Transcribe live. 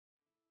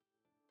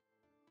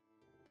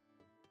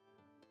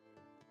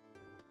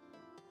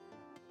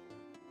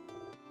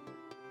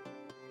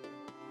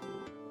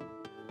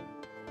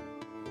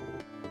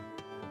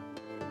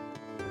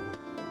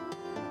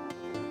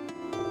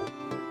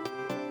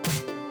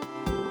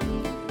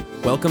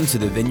Welcome to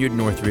the Vineyard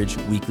Northridge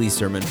Weekly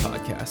Sermon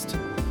Podcast.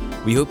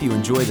 We hope you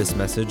enjoy this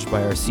message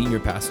by our senior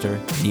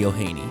pastor, Neil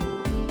Haney.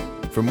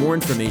 For more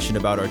information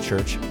about our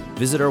church,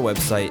 visit our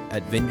website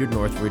at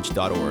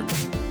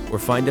vineyardnorthridge.org or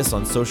find us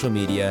on social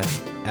media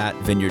at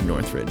Vineyard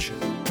Northridge.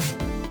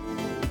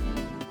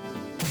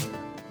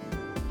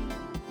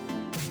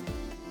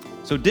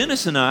 So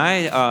Dennis and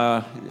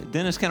I,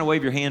 Dennis, kind of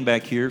wave your hand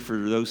back here for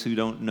those who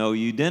don't know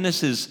you.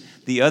 Dennis is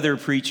the other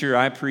preacher.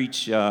 I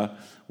preach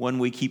one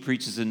week, he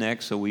preaches the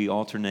next, so we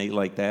alternate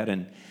like that.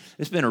 And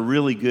it's been a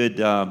really good,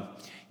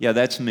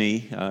 that's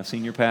me,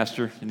 Senior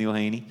Pastor Neil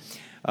Haney.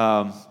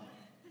 For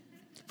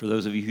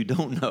those of you who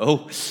don't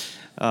know,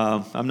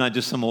 I'm not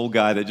just some old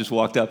guy that just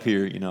walked up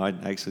here.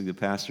 I'm actually the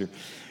pastor.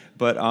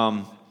 But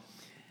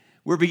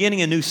we're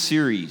beginning a new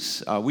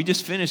series. We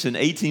just finished an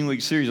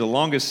 18-week series, the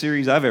longest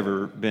series I've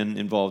ever been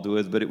involved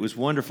with, but it was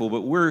wonderful.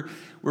 But we're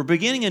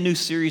beginning a new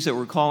series that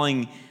we're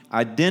calling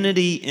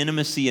Identity,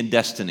 Intimacy, and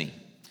Destiny.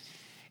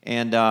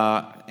 And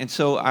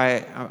so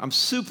I'm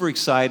super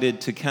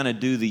excited to kind of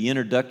do the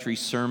introductory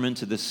sermon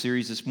to this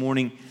series this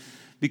morning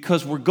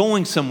because we're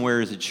going somewhere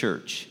as a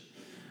church.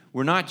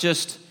 We're not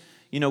just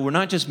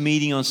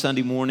meeting on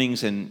Sunday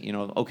mornings and,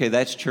 okay,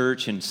 that's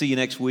church and see you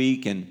next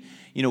week. And,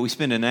 we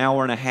spend an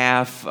hour and a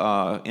half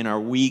in our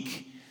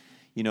week,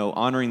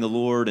 honoring the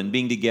Lord and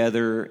being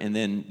together. And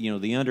then,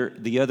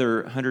 the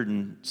other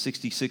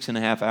 166 and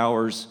a half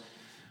hours,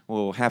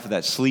 well, half of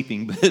that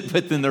sleeping,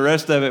 but then the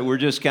rest of it, we're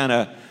just kind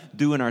of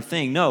doing our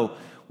thing. No,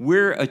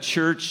 we're a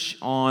church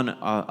on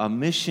a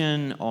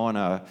mission,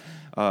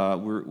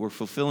 we're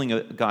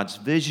fulfilling God's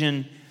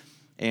vision.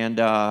 And,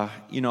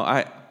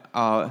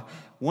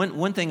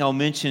 one thing I'll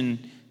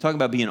mention, talking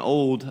about being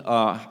old,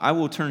 I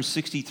will turn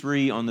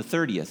 63 on the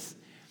 30th.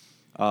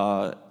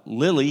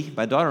 Lily,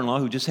 my daughter-in-law,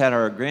 who just had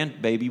our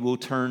grandbaby, will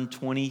turn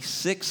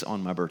 26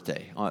 on my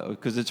birthday,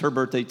 because it's her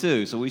birthday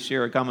too, so we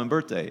share a common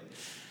birthday.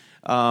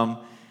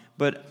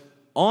 But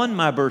on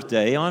my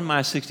birthday, on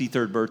my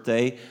 63rd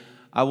birthday,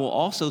 I will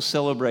also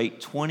celebrate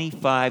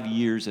 25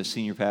 years as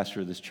senior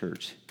pastor of this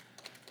church.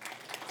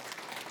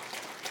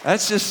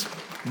 That's just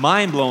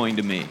mind-blowing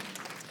to me.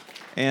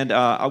 And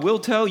I will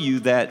tell you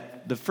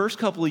that the first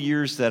couple of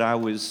years that I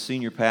was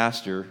senior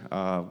pastor,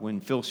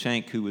 when Phil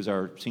Shank, who was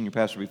our senior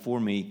pastor before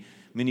me,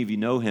 many of you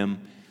know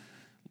him,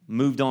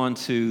 moved on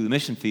to the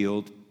mission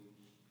field,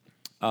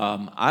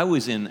 I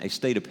was in a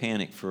state of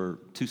panic for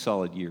 2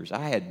 solid years.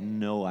 I had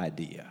no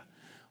idea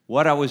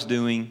what I was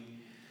doing.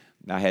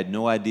 I had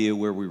no idea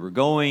where we were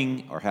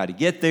going or how to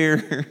get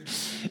there.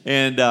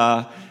 And,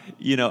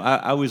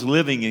 I was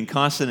living in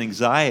constant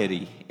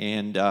anxiety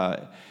and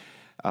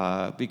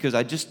because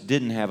I just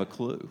didn't have a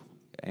clue.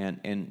 And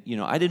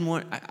I didn't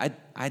want,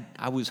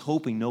 I was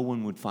hoping no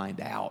one would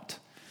find out.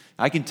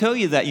 I can tell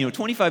you that,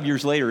 25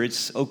 years later,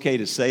 it's okay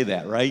to say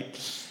that, right?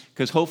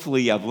 Because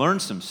hopefully I've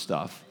learned some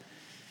stuff.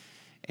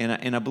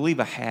 And I believe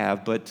I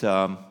have, but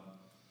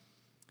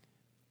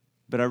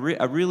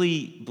I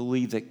really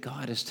believe that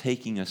God is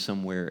taking us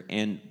somewhere.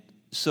 And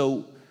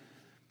so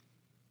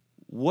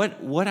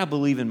what I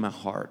believe in my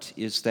heart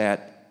is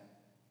that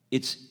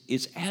it's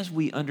as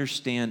we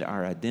understand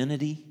our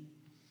identity,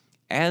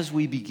 as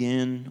we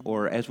begin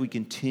or as we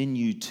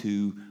continue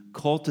to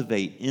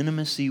cultivate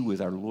intimacy with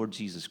our Lord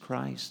Jesus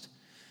Christ,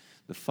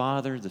 the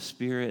Father, the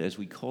Spirit, as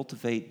we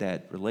cultivate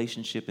that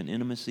relationship and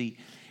intimacy,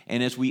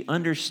 and as we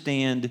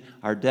understand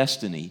our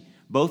destiny,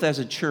 both as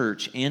a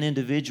church and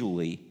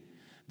individually,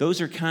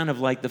 those are kind of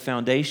like the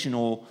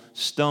foundational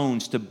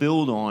stones to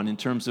build on in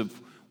terms of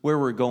where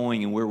we're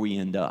going and where we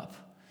end up.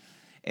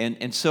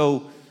 And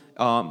so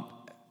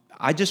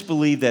I just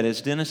believe that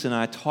as Dennis and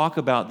I talk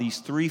about these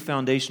 3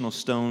 foundational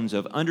stones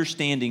of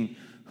understanding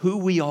who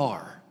we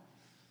are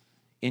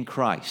in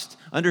Christ,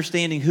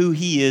 understanding who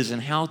He is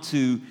and how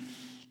to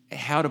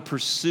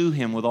pursue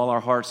Him with all our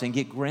hearts and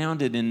get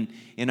grounded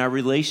in our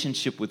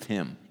relationship with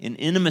Him, in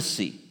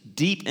intimacy,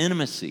 deep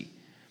intimacy.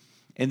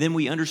 And then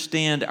we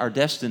understand our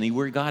destiny,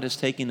 where God has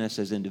taken us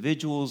as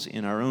individuals,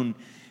 in our own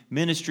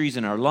ministries,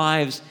 in our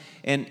lives,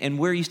 and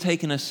where He's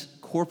taken us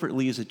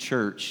corporately as a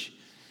church.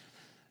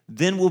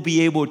 Then we'll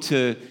be able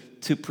to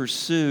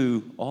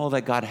pursue all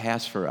that God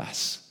has for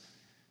us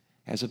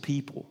as a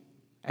people,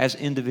 as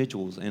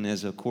individuals, and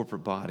as a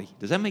corporate body.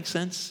 Does that make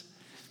sense?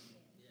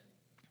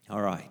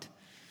 All right.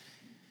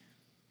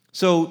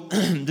 So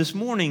this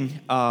morning,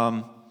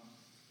 I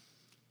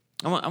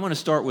want to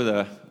start with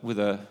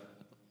a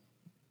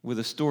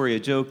story, a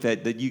joke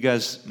that you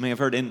guys may have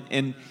heard,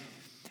 and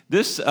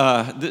this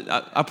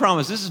I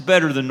promise this is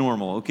better than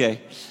normal. Okay.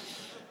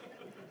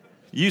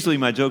 Usually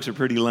my jokes are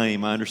pretty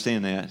lame. I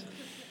understand that.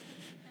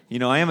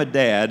 I am a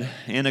dad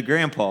and a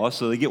grandpa,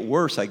 so they get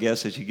worse, I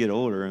guess, as you get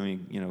older. I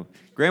mean,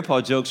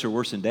 grandpa jokes are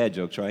worse than dad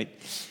jokes, right?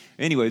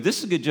 Anyway, this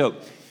is a good joke.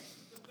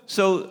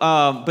 So,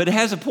 but it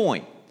has a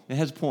point. It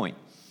has a point.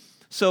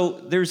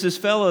 So there's this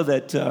fellow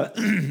that,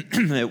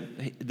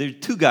 there are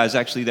 2 guys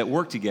actually that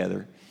work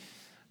together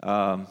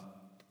at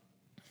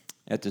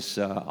this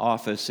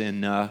office,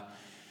 and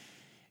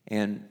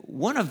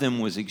one of them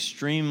was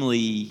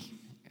extremely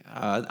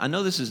I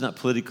know this is not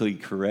politically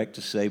correct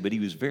to say, but he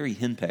was very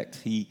henpecked.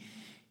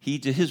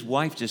 His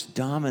wife just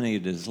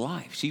dominated his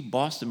life. She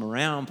bossed him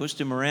around, pushed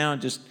him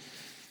around.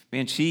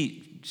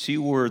 She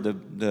wore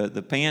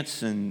the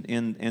pants and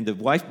the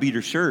wife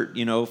beater shirt,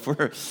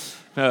 for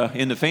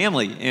in the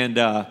family. And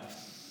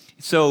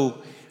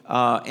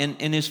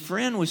and his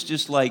friend was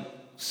just like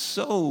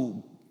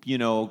so,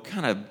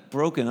 kind of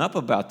broken up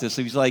about this.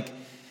 He was like,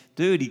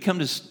 dude,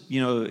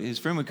 his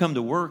friend would come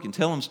to work and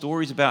tell him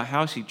stories about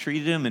how she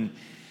treated him.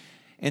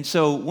 And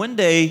so one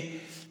day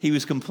he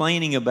was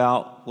complaining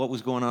about what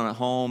was going on at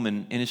home.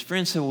 And his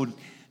friend said, well,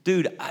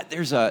 dude,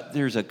 there's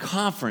a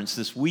conference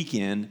this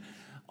weekend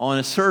on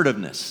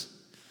assertiveness.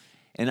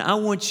 And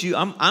I'm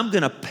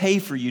going to pay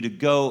for you to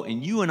go,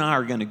 and you and I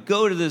are going to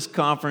go to this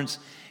conference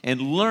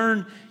and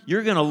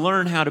you're going to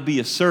learn how to be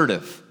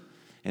assertive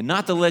and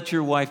not to let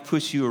your wife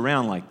push you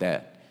around like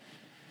that.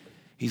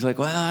 He's like,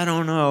 well, I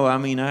don't know. I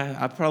mean,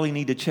 I probably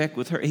need to check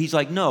with her. He's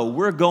like, no,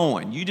 we're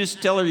going. You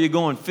just tell her you're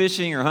going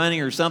fishing or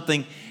hunting or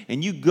something,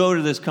 and you go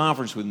to this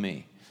conference with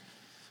me.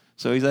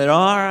 So he said,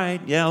 all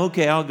right, yeah,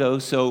 okay, I'll go.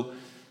 So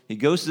he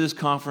goes to this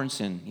conference,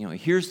 and he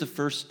hears the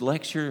first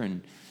lecture,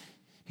 and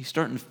he's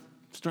starting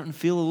to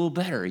feel a little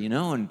better,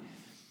 and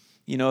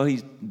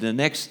the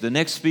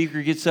next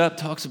speaker gets up,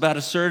 talks about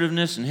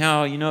assertiveness and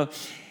how you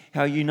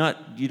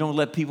don't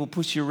let people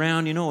push you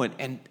around,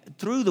 and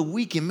through the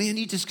weekend, man,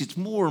 he just gets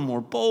more and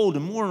more bold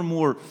and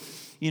more,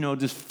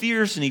 just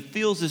fierce, and he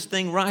feels this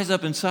thing rise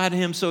up inside of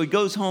him. So he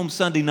goes home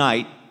Sunday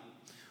night,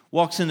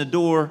 walks in the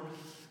door.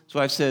 His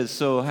wife says,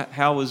 so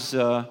how was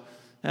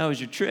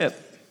your trip?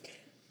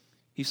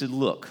 He said,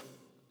 look.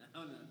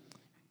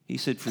 He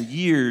said, for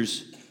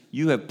years,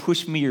 you have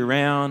pushed me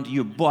around,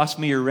 you have bossed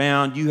me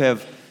around, you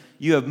have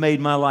made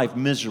my life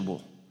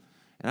miserable.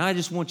 And I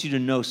just want you to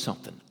know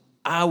something.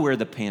 I wear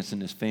the pants in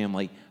this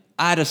family.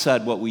 I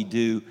decide what we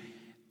do.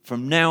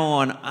 From now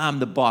on, I'm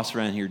the boss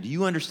around here. Do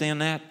you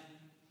understand that?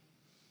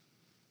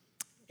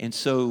 And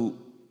so,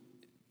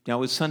 now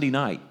it was Sunday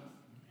night.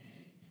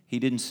 He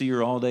didn't see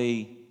her all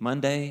day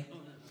Monday.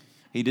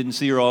 He didn't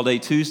see her all day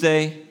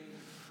Tuesday.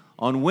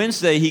 On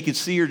Wednesday, he could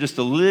see her just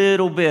a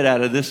little bit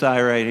out of this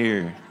eye right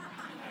here.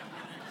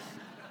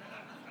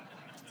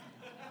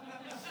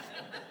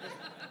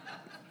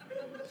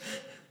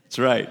 That's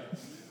right.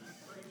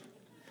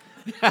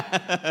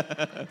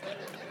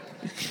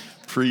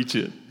 Preach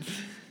it.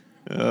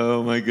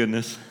 Oh, my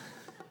goodness.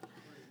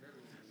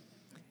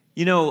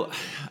 That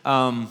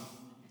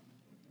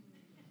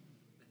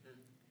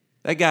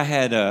guy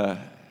had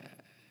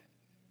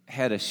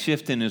a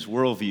shift in his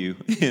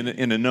worldview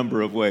in a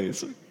number of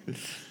ways.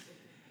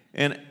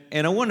 And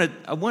I want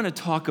to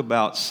talk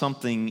about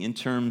something in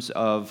terms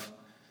of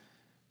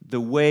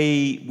the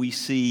way we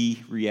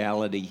see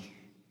reality,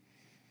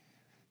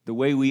 the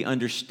way we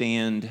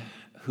understand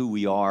who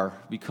we are,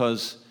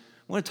 because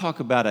I want to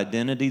talk about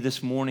identity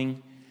this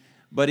morning.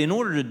 But in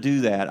order to do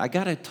that, I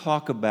got to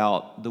talk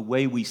about the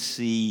way we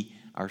see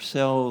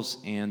ourselves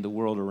and the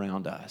world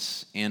around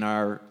us and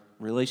our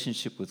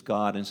relationship with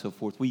God and so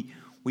forth.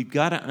 We've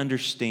got to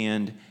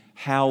understand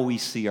how we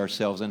see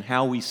ourselves and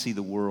how we see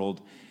the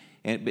world,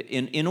 and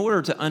in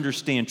order to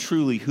understand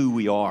truly who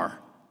we are.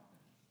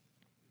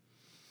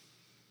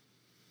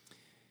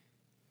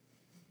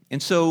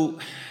 And so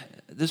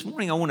this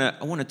morning I want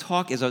to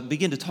talk, as I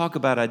begin to talk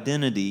about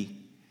identity,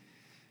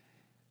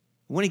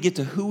 I want to get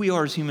to who we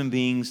are as human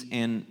beings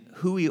and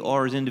who we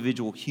are as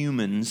individual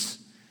humans.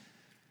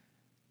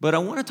 But I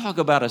want to talk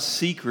about a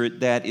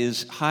secret that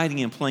is hiding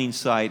in plain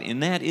sight,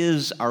 and that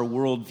is our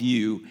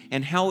worldview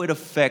and how it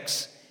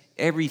affects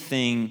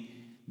everything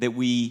that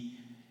we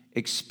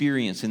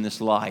experience in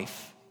this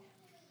life.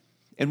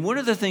 And one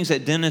of the things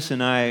that Dennis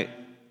and I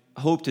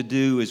hope to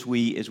do as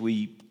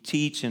we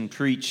teach and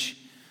preach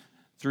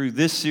through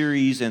this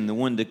series and the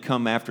one to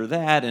come after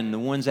that and the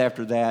ones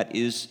after that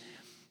is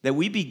that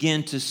we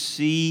begin to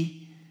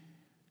see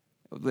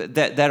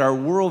that our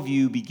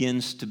worldview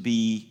begins to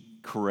be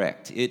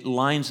correct. It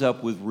lines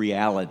up with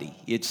reality.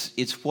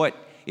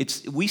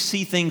 We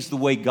see things the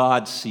way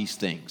God sees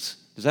things.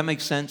 Does that make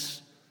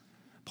sense?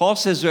 Paul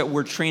says that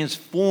we're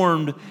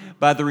transformed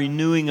by the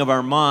renewing of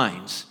our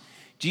minds.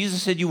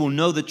 Jesus said you will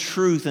know the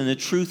truth and the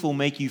truth will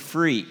make you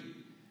free.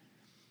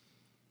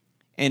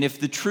 And if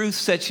the truth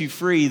sets you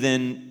free,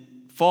 then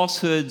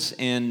falsehoods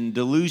and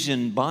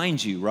delusion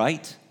bind you,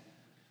 right?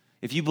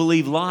 If you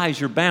believe lies,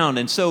 you're bound.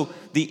 And so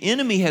the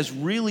enemy has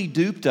really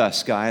duped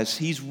us, guys.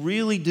 He's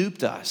really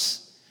duped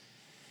us.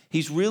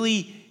 He's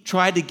really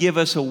tried to give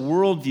us a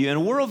worldview.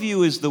 And a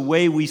worldview is the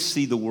way we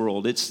see the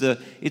world. It's the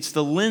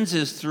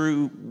lenses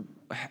through,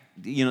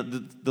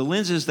 the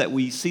lenses that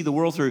we see the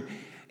world through.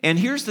 And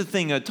here's the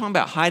thing, talking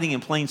about hiding in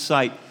plain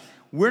sight,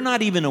 we're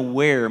not even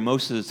aware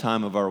most of the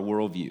time of our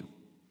worldview.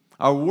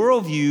 Our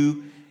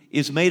worldview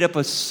is made up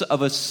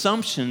of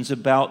assumptions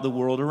about the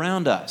world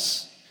around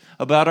us,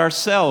 about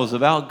ourselves,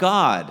 about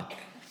God.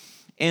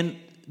 And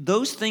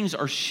those things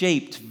are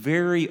shaped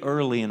very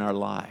early in our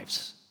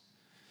lives.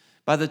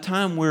 By the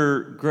time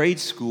we're grade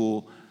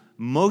school,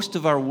 most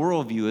of our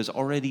worldview has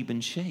already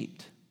been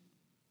shaped.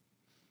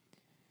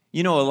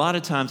 You know, a lot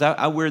of times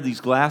I wear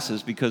these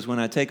glasses because when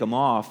I take them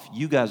off,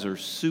 you guys are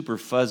super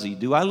fuzzy.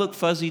 Do I look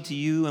fuzzy to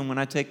you and when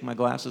I take my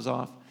glasses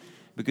off?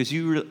 Because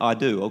I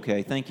do.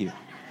 Okay, thank you.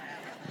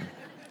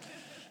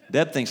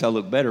 Deb thinks I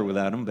look better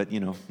without them, but,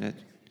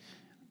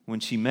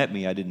 when she met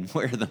me, I didn't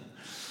wear them.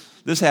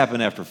 This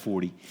happened after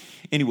 40.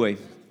 Anyway,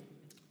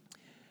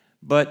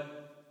 but,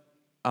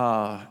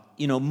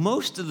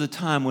 most of the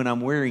time when I'm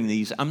wearing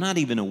these, I'm not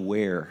even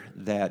aware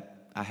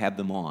that I have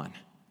them on.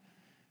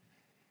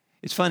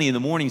 It's funny, in the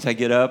mornings I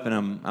get up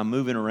and I'm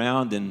moving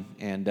around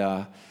and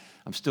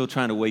I'm still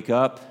trying to wake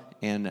up,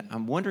 and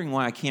I'm wondering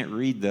why I can't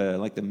read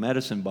the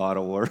medicine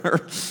bottle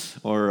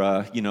or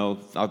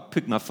I'll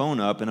pick my phone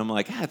up and I'm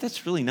like,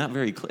 that's really not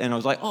very clear. And I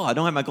was like, I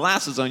don't have my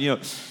glasses on.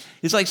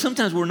 It's like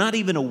sometimes we're not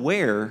even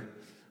aware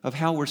of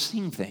how we're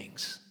seeing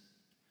things.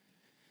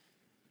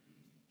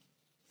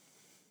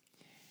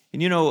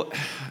 And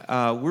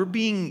we're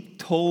being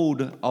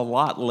told a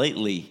lot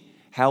lately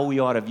how we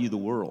ought to view the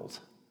world.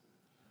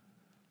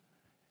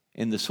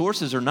 And the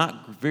sources are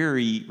not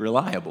very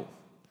reliable.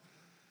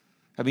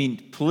 I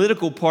mean,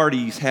 political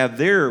parties have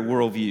their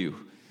worldview.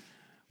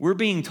 We're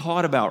being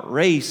taught about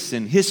race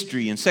and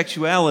history and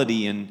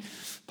sexuality and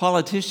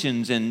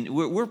politicians, and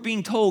we're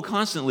being told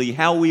constantly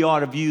how we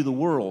ought to view the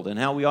world and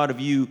how we ought to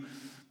view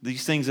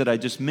these things that I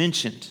just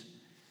mentioned.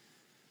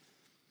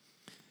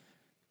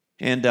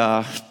 And,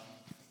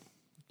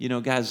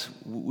 guys,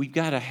 we've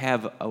got to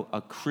have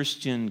a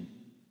Christian,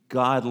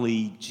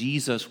 godly,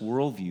 Jesus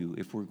worldview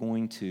if we're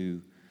going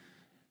to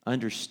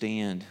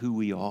understand who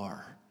we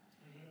are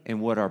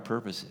and what our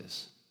purpose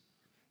is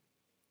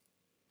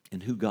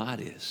and who God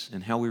is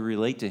and how we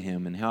relate to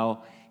Him and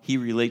how He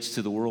relates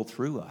to the world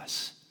through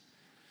us.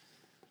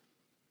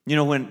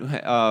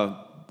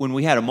 When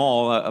we had a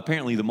mall,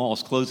 apparently the mall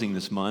is closing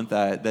this month.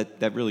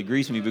 That really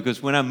grieves me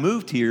because when I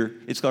moved here,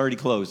 it's already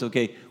closed.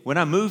 Okay, when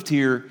I moved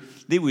here,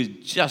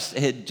 it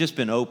had just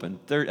been open.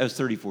 That was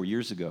 34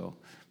 years ago.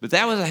 But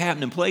that was a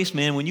happening place,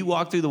 man. When you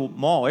walk through the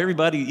mall,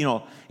 everybody,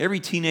 every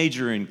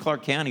teenager in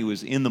Clark County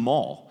was in the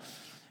mall.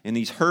 And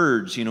these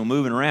herds,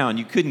 moving around.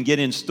 You couldn't get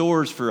in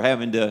stores for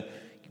having to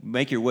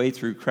make your way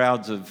through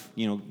crowds of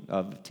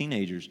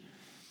teenagers.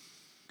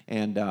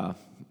 And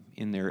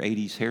in their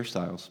 80s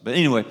hairstyles. But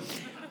anyway,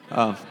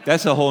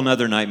 that's a whole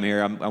nother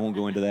nightmare. I won't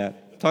go into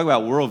that. Talk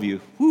about worldview.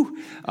 Whew.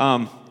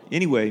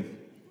 Anyway,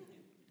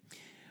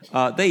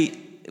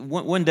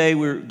 one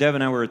day Deb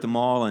and I were at the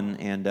mall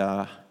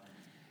and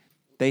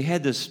they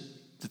had this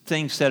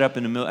thing set up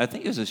in the middle. I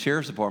think it was the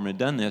sheriff's department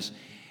had done this.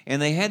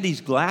 And they had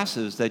these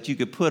glasses that you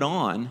could put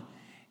on.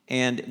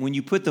 And when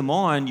you put them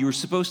on, you were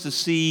supposed to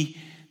see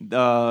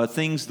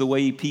things the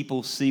way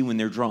people see when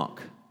they're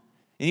drunk.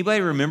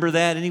 Anybody remember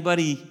that?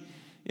 Anybody?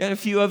 Yeah, a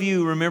few of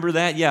you remember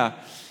that?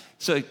 Yeah.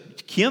 So,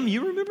 Kim,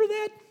 you remember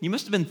that? You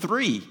must have been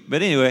 3.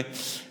 But anyway. We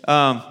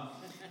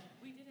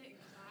did it in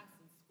class in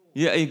school.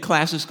 Yeah, in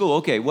class in school.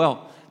 Okay,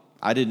 well,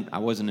 I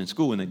wasn't in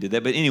school when they did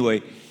that. But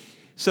anyway,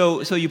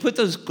 so you put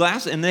those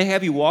glasses, and they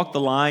have you walk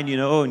the line,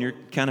 and you're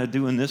kind of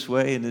doing this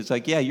way. And it's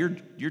like, yeah, you're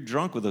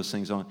drunk with those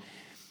things on.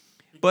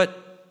 But,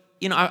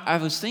 I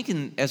was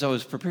thinking as I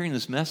was preparing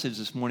this message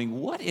this morning,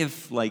 what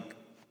if,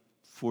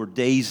 for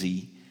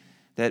Daisy,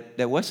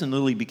 that Weston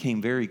Lilly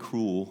became very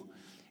cruel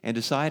and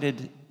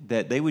decided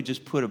that they would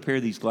just put a pair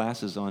of these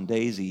glasses on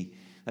Daisy.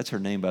 That's her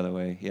name, by the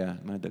way. Yeah,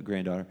 my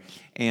granddaughter.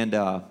 And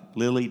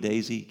Lily,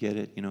 Daisy, get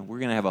it? We're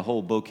going to have a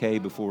whole bouquet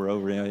before we're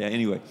over. Yeah,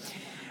 anyway.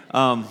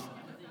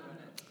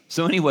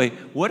 So anyway,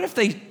 what if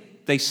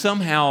they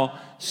somehow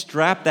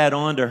strapped that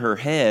onto her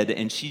head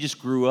and she just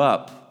grew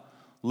up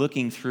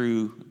looking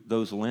through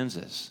those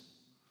lenses?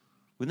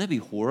 Wouldn't that be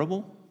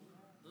horrible?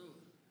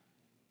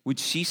 Would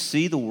she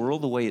see the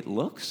world the way it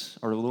looks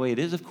or the way it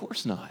is? Of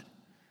course not.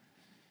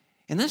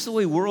 And that's the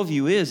way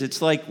worldview is.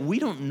 It's like we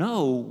don't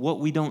know what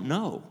we don't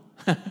know.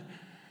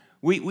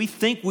 We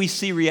think we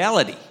see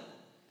reality.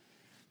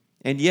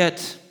 And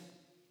yet,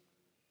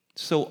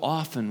 so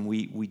often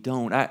we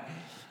don't. I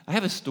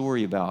have a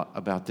story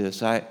about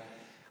this. I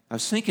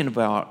was thinking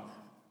about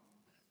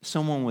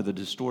someone with a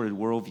distorted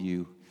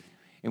worldview.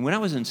 And when I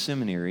was in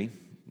seminary,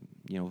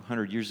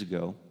 100 years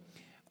ago,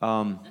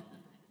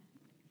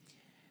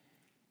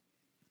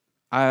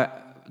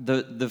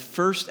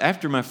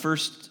 after my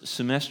first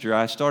semester,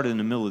 I started in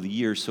the middle of the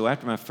year. So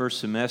after my first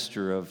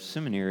semester of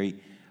seminary,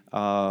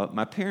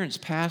 my parents'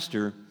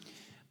 pastor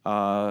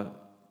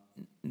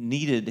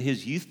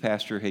his youth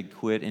pastor had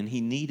quit, and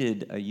he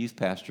needed a youth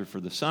pastor for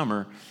the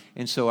summer.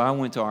 And so I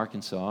went to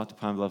Arkansas, to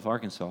Pine Bluff,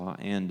 Arkansas,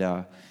 and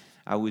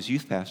I was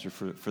youth pastor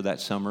for that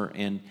summer.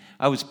 And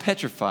I was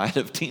petrified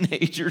of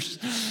teenagers.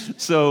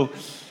 So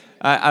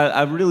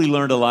I really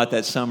learned a lot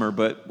that summer.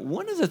 But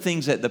one of the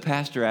things that the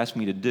pastor asked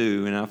me to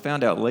do, and I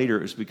found out later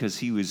it was because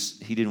he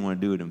didn't want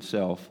to do it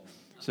himself.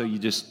 So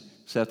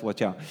Seth,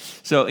 watch out.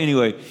 So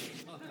anyway,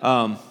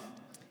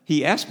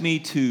 he asked me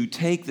to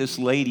take this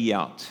lady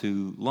out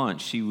to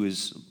lunch. She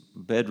was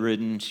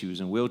bedridden. She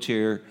was in a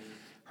wheelchair.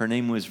 Her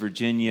name was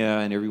Virginia,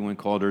 and everyone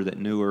called her that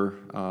knew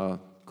her,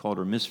 called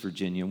her Miss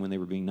Virginia when they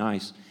were being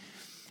nice.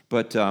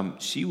 But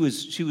she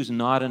was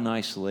not a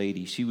nice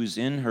lady. She was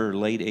in her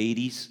late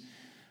 80s.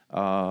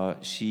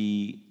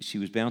 She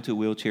was bound to a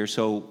wheelchair.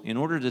 So in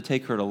order to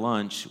take her to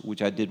lunch,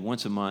 which I did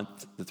once a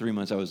month, the 3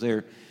 months I was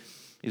there,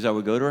 is I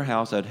would go to her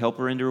house, I'd help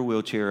her into her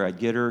wheelchair, I'd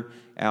get her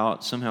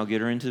out, somehow get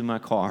her into my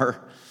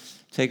car,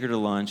 take her to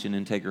lunch, and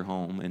then take her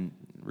home and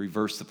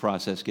reverse the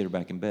process, get her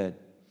back in bed.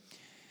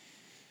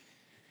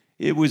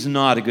 It was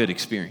not a good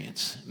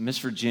experience. Miss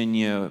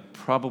Virginia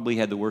probably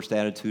had the worst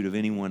attitude of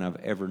anyone I've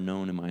ever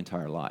known in my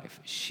entire life.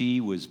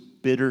 She was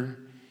bitter.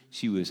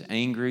 She was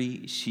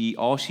angry.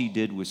 All she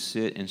did was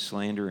sit and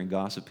slander and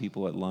gossip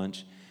people at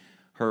lunch.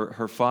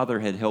 Her father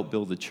had helped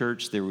build the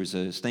church. There was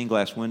a stained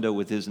glass window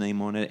with his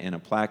name on it and a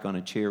plaque on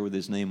a chair with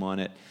his name on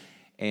it.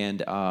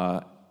 And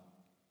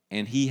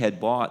he had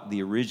bought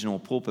the original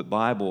pulpit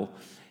Bible.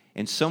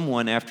 And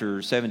someone,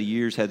 after 70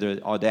 years, had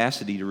the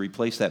audacity to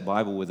replace that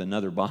Bible with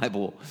another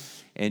Bible.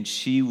 And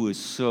she was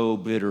so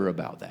bitter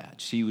about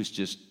that. She was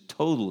just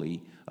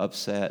totally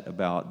upset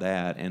about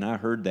that. And I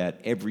heard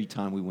that every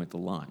time we went to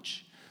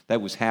lunch.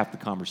 That was half the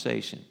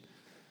conversation.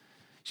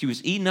 She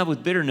was eaten up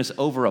with bitterness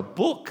over a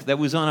book that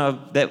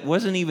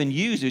wasn't even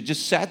used. It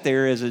just sat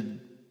there as a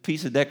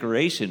piece of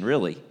decoration,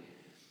 really.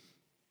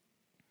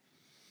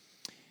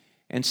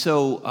 And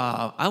so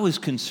I was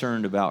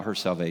concerned about her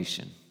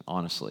salvation,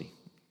 honestly.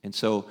 And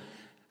so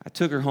I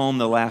took her home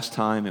the last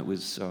time. It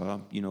was,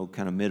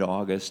 kind of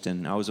mid-August,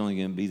 and I was only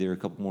going to be there a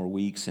couple more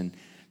weeks. And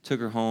took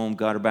her home,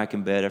 got her back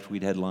in bed after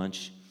we'd had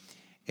lunch.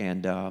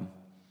 And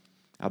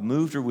I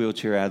moved her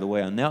wheelchair out of the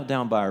way. I knelt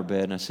down by her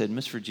bed, and I said,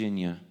 Miss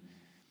Virginia,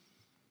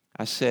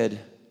 I said,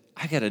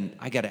 I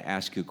gotta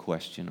ask you a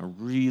question, a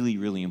really,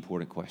 really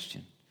important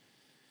question.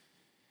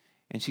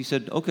 And she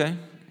said, okay.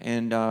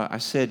 And I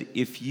said,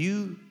 if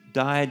you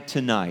died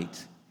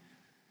tonight,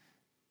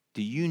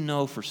 do you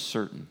know for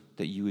certain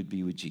that you would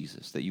be with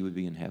Jesus, that you would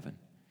be in heaven?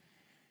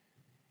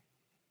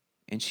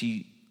 And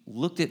she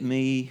looked at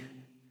me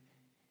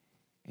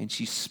and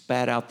she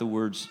spat out the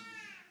words,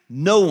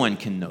 no one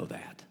can know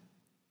that.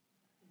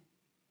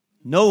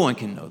 No one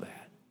can know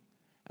that.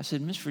 I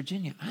said, Miss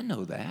Virginia, I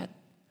know that.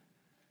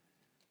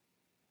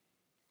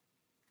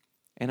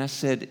 And I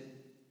said,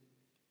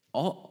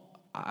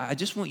 I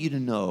just want you to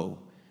know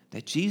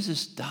that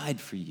Jesus died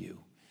for you.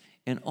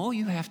 And all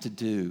you have to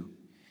do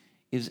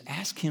is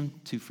ask him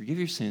to forgive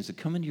your sins, to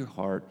come into your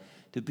heart,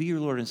 to be your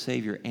Lord and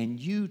Savior. And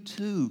you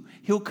too,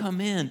 he'll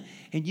come in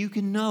and you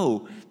can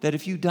know that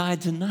if you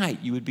died tonight,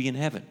 you would be in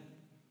heaven,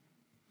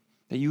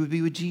 that you would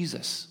be with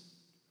Jesus.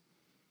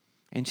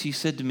 And she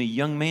said to me,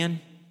 young man,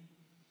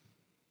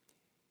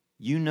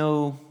 you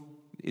know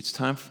it's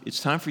time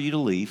for you to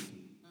leave.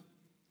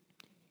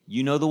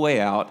 You know the way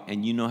out,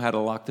 and you know how to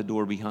lock the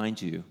door behind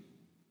you.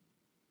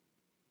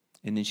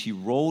 And then she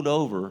rolled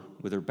over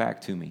with her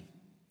back to me.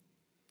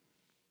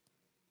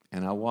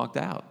 And I walked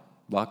out,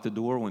 locked the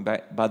door, went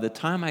back. By the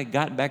time I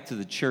got back to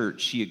the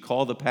church, she had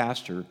called the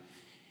pastor,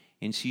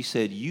 and she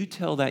said, you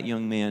tell that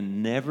young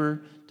man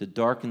never to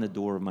darken the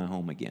door of my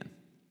home again.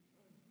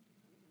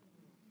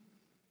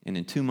 And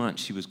in 2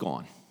 months, she was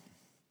gone.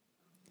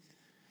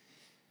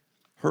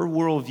 Her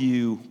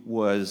worldview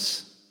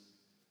was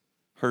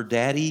her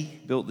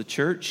daddy built the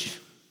church,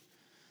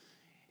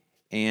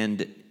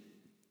 and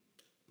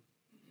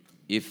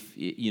if,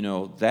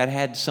 that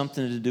had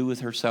something to do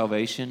with her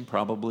salvation,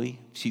 probably,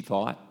 she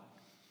thought.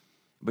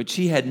 But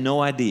she had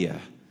no idea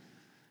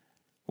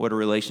what a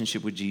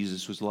relationship with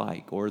Jesus was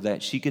like, or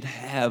that she could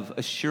have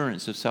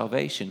assurance of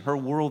salvation. Her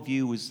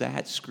worldview was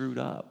that screwed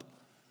up.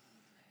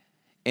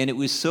 And it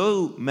was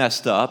so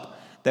messed up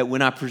that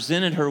when I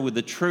presented her with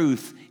the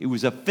truth, it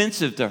was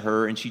offensive to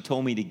her, and she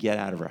told me to get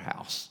out of her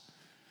house.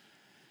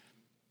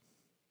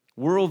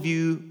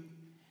 Worldview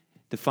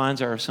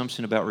defines our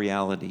assumption about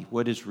reality,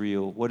 what is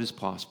real, what is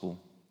possible.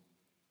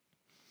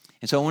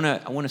 And so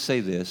I want to say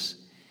this.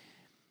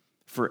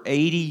 For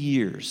 80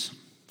 years,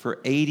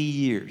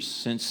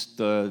 since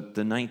the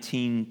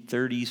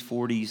 1930s,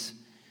 40s,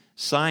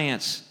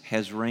 science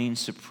has reigned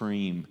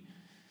supreme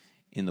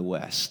in the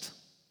West.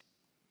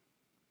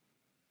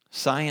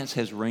 Science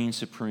has reigned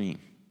supreme.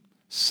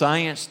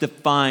 Science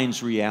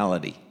defines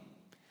reality,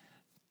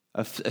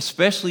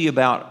 especially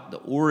about the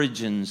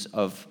origins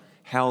of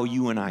how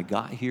you and I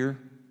got here,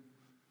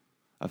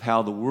 of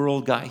how the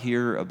world got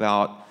here,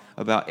 about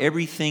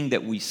everything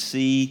that we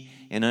see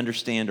and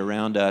understand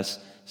around us.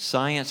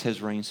 Science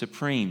has reigned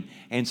supreme.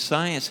 And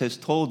science has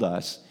told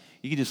us,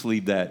 you can just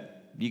leave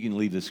that, you can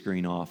leave the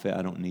screen off.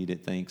 I don't need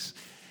it, thanks.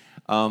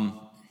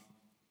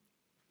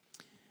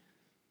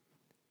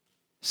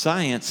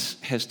 Science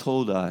has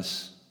told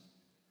us,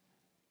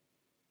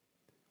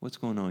 what's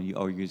going on? You're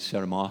going to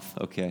shut them off?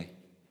 Okay.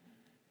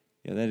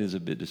 Yeah, that is a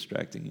bit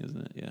distracting,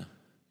 isn't it? Yeah.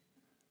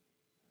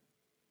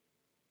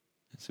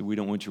 So we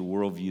don't want your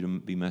worldview to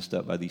be messed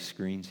up by these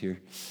screens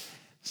here.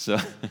 So,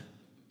 are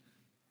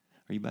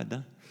you about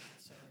done?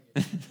 Sorry.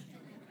 I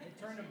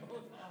turned them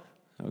both off.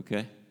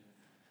 Okay.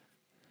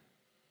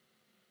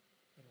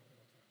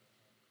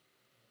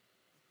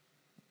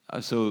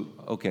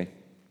 Okay.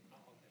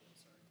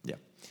 Yeah.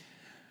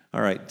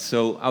 All right,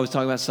 so I was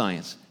talking about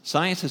science.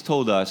 Science has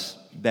told us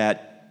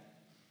that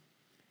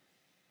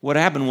what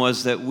happened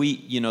was that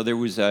there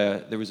was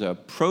a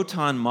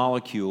proton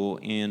molecule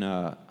in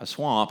a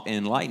swamp,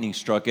 and lightning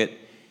struck it.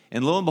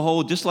 And lo and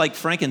behold, just like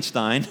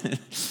Frankenstein,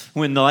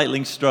 when the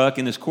lightning struck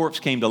and his corpse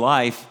came to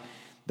life,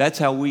 that's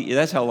how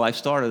life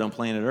started on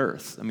planet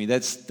Earth. I mean,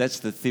 that's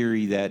the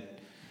theory that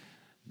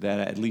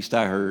at least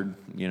I heard,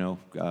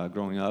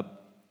 growing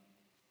up,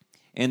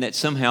 and that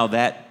somehow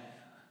that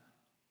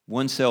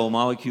one cell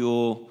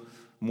molecule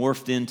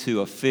morphed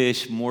into a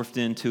fish, morphed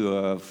into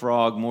a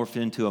frog, morphed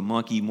into a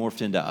monkey,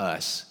 morphed into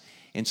us.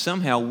 And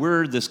somehow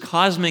we're this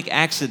cosmic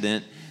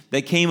accident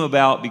that came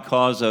about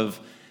because of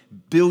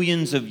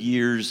billions of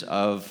years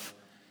of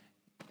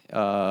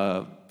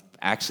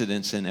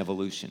accidents in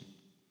evolution.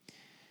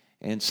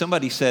 And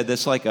somebody said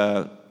that's like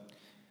a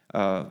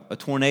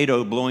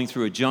tornado blowing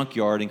through a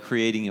junkyard and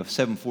creating a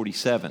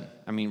 747.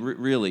 I mean,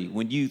 really,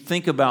 when you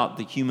think about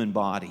the human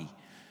body,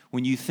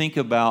 when you think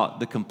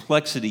about the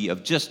complexity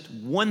of just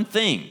one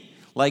thing,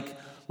 like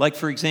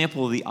for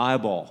example, the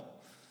eyeball,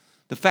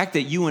 the fact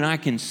that you and I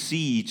can see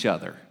each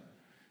other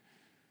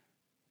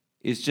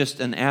is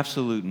just an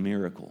absolute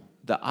miracle.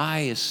 The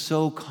eye is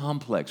so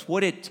complex.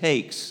 What it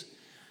takes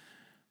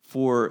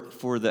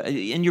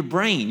and your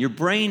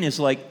brain is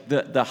like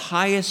the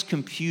highest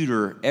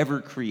computer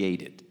ever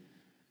created.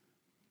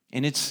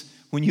 And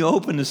when you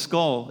open the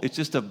skull, it's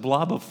just a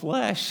blob of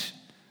flesh.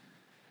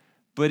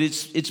 But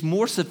it's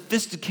more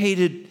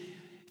sophisticated,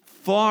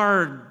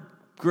 far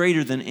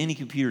greater than any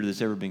computer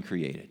that's ever been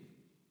created.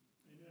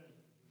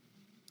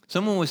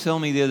 Someone was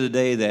telling me the other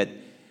day that,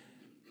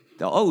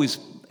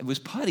 it was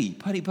Putty.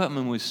 Putty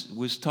Putman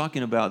was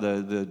talking about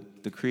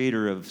the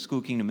creator of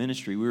School Kingdom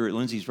Ministry. We were at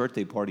Lindsay's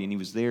birthday party, and he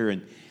was there,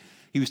 and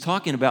he was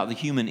talking about the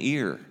human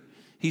ear.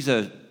 He has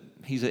a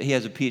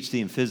PhD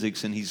in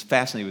physics, and he's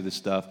fascinated with this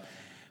stuff.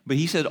 But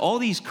he said all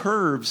these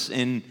curves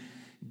and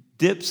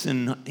dips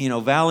and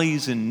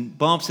valleys and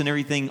bumps and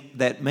everything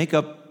that make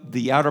up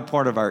the outer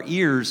part of our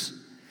ears,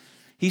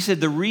 he said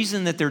the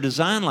reason that they're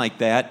designed like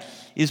that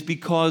is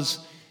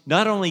because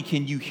not only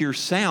can you hear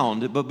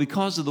sound, but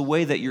because of the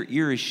way that your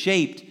ear is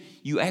shaped,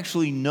 you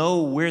actually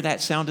know where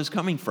that sound is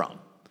coming from.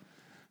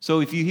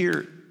 So if you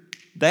hear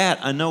that,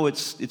 I know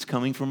it's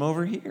coming from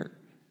over here.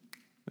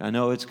 I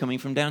know it's coming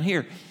from down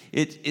here.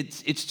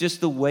 It's just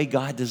the way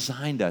God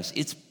designed us.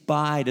 It's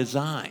by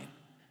design.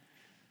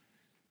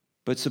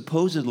 But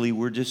supposedly,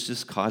 we're just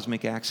this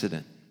cosmic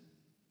accident.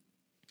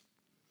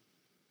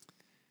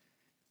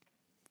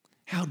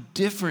 How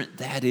different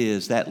that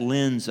is, that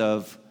lens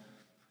of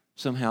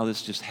somehow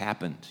this just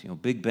happened.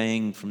 Big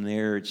Bang from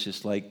there, it's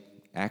just like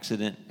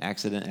accident,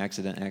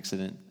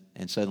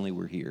 and suddenly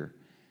we're here.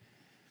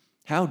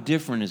 How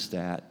different is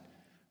that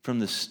from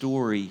the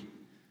story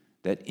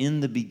that in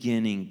the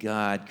beginning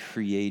God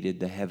created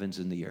the heavens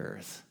and the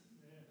earth?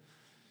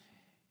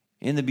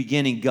 In the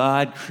beginning,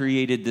 God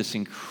created this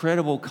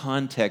incredible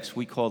context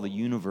we call the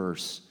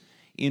universe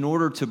in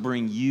order to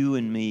bring you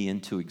and me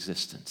into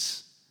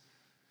existence.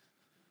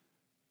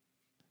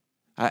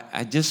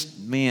 I'm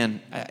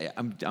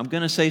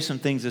going to say some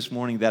things this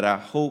morning that I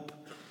hope,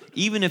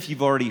 even if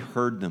you've already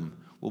heard them,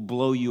 will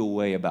blow you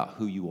away about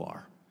who you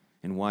are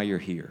and why you're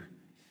here.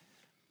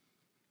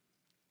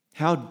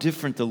 How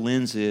different the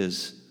lens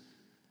is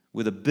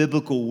with a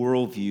biblical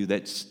worldview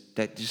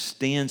that just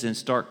stands in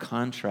stark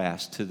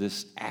contrast to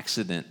this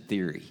accident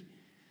theory.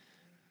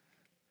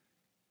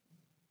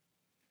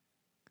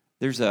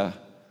 There's a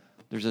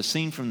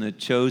scene from The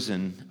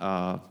Chosen,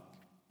 I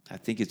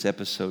think it's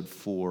episode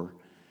 4.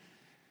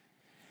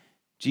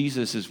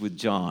 Jesus is with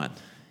John,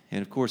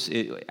 and of course,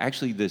 this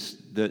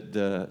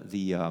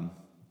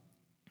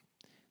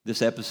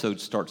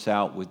episode starts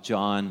out with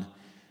John.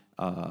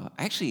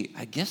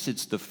 I guess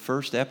it's the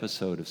first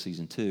episode of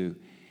season 2.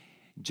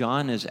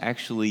 John is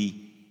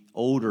actually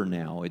older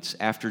now. It's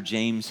after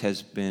James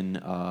has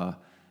been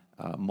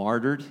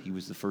martyred. He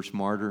was the first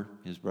martyr,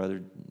 his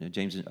brother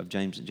James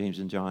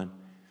and John.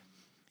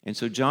 And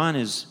so John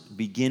is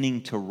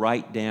beginning to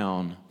write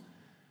down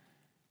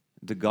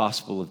the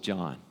Gospel of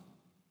John.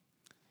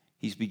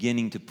 He's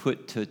beginning to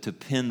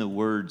pen the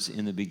words,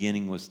 in the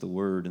beginning was the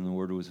Word, and the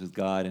Word was with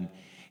God,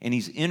 and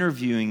he's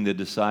interviewing the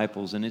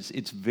disciples, and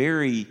it's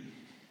very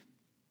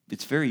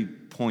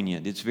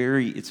poignant.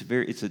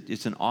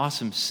 It's an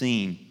awesome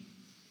scene.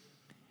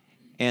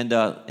 And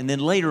then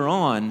later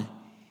on,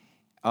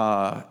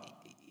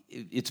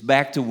 it's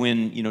back to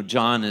when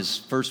John is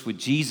first with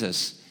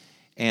Jesus,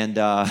 and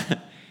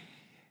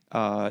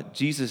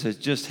Jesus has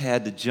just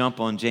had to jump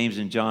on James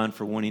and John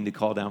for wanting to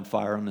call down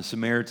fire on the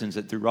Samaritans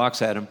that threw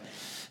rocks at him,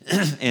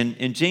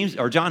 and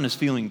John is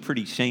feeling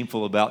pretty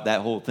shameful about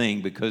that whole thing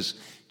because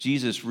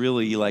Jesus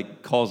really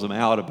calls him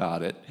out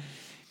about it,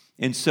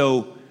 and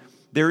so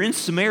they're in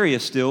Samaria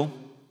still,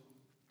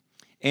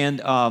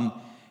 and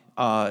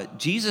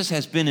Jesus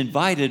has been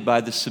invited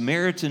by the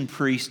Samaritan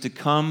priest to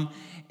come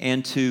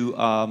and to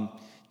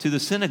the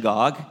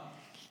synagogue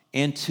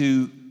and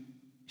to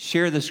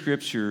share the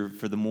scripture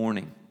for the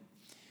morning.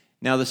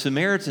 Now, the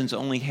Samaritans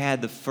only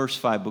had the first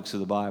 5 books of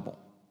the Bible.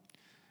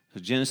 So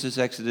Genesis,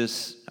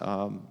 Exodus,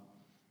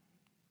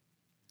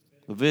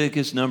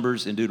 Leviticus,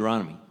 Numbers, and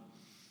Deuteronomy.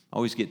 I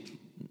always get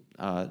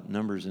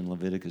Numbers and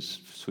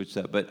Leviticus switched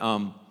up. But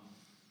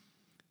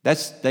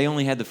they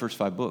only had the first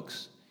 5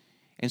 books.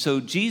 And so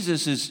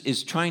Jesus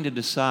is trying to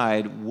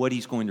decide what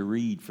he's going to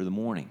read for the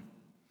morning.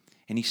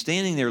 And he's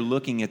standing there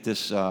looking at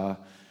this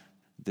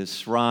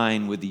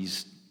shrine with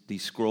these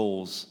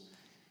scrolls,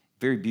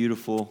 very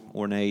beautiful,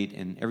 ornate,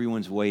 and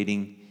everyone's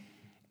waiting.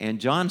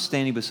 And John's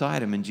standing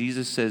beside him, and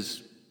Jesus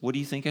says, "What do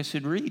you think I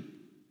should read?"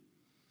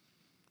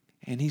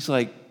 And he's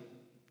like,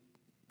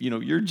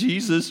 "You're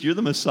Jesus, you're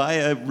the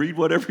Messiah, read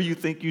whatever you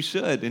think you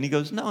should." And he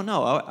goes,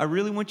 No, I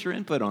really want your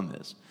input on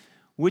this.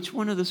 Which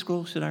one of the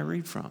scrolls should I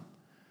read from?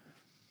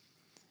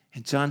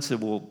 And John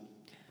said, "Well,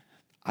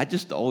 I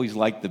just always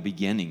liked the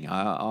beginning.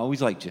 I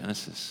always liked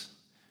Genesis."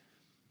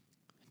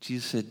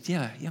 Jesus said,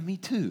 yeah, me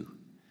too.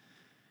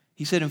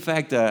 He said, in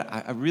fact,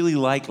 I really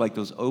like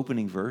those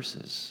opening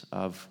verses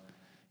of,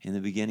 "In the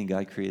beginning,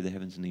 God created the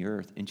heavens and the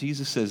earth." And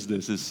Jesus says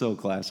this is so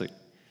classic.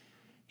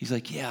 He's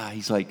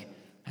like,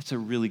 "That's a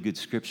really good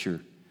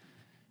scripture.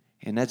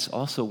 And that's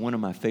also one of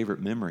my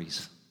favorite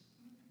memories."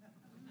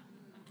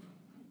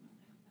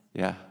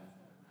 Yeah.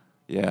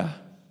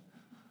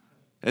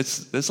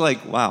 It's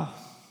like, wow.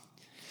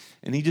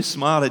 And he just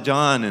smiled at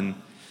John, and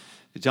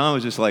John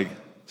was just like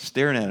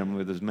staring at him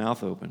with his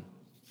mouth open.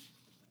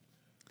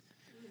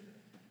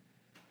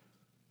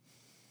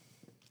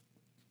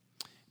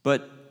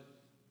 But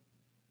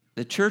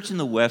the church in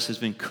the West has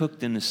been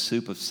cooked in the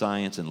soup of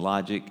science and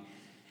logic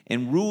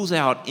and rules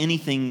out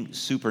anything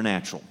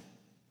supernatural.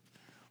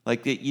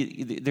 Like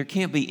there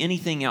can't be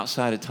anything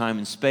outside of time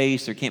and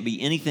space. There can't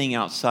be anything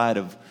outside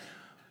of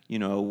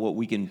what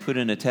we can put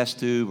in a test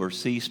tube or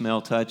see, smell,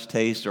 touch,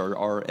 taste,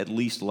 or at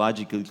least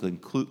logically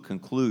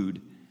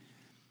conclude.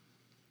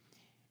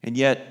 And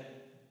yet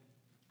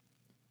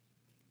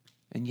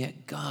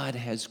God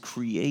has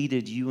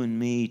created you and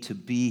me to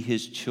be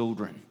his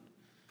children.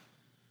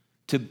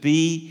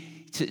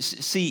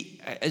 See,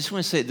 I just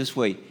want to say it this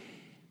way.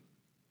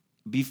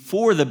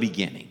 Before the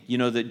beginning,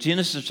 that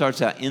Genesis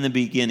starts out, "In the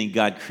beginning,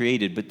 God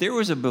created," but there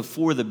was a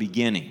before the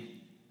beginning.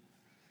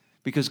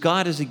 Because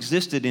God has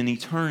existed in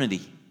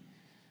eternity.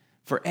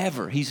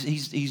 Forever.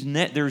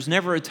 There's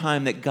never a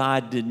time that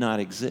God did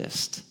not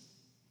exist.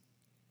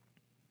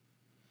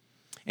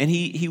 And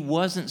he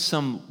wasn't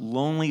some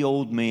lonely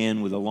old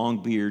man with a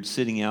long beard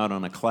sitting out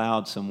on a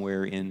cloud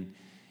somewhere in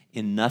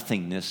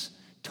nothingness,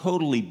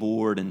 totally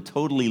bored and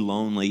totally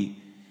lonely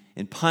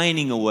and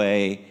pining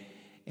away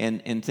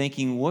and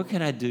thinking, what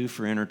can I do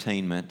for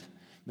entertainment?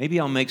 Maybe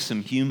I'll make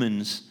some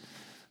humans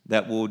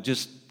that will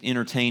just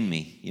entertain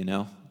me,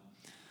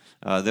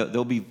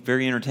 They'll be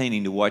very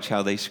entertaining to watch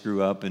how they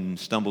screw up and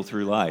stumble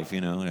through life,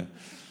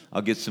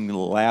 I'll get some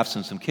laughs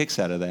and some kicks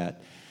out of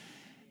that.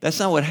 That's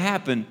not what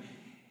happened.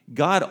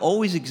 God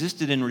always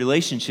existed in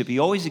relationship. He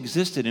always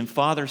existed in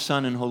Father,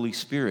 Son, and Holy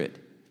Spirit.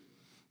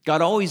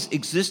 God always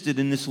existed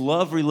in this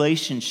love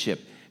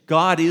relationship.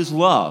 God is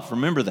love.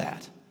 Remember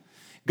that.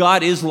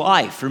 God is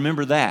life.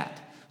 Remember that.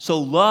 So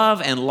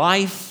love and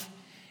life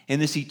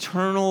and this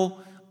eternal,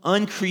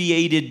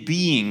 uncreated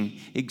being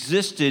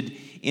existed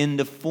in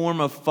the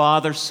form of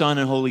Father, Son,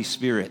 and Holy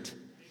Spirit.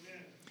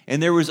 Amen.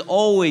 And there was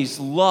always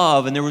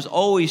love, and there was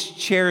always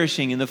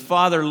cherishing, and the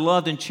Father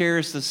loved and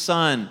cherished the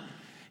Son.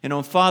 And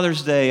on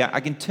Father's Day, I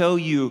can tell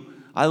you,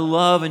 I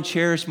love and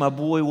cherish my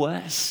boy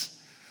Wes.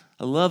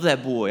 I love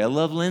that boy. I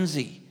love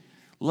Lindsay.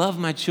 Love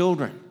my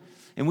children.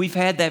 And we've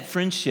had that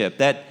friendship,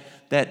 that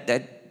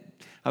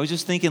I was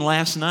just thinking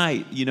last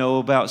night,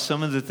 about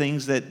some of the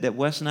things that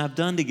Wes and I have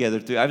done together.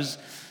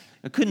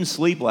 I couldn't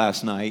sleep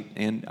last night,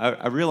 and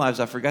I realized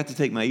I forgot to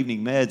take my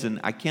evening meds, and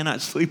I cannot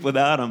sleep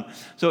without them.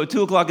 So at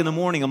 2 o'clock in the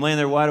morning, I'm laying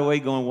there wide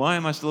awake going, why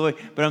am I still awake?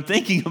 But I'm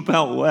thinking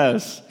about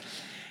Wes.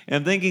 And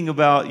I'm thinking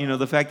about,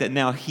 the fact that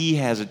now he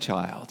has a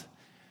child.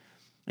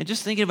 And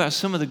just thinking about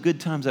some of the good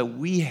times that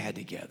we had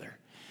together.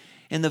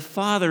 And the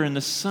Father and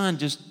the Son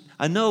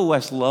I know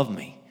Wes loved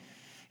me.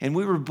 And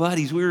we were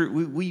buddies.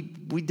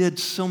 We did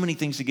so many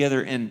things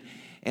together, and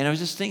I was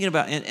just thinking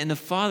about, and the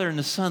Father and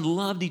the Son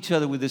loved each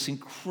other with this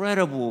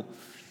incredible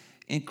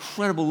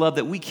love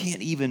that we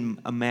can't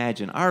even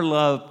imagine. Our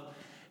love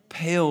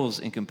pales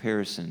in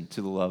comparison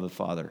to the love the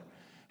Father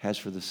has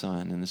for the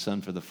Son and the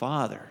Son for the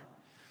Father.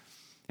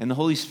 And the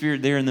Holy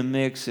Spirit there in the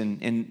mix,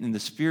 and the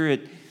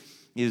Spirit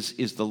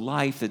is the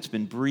life that's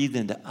been breathed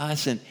into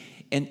us. And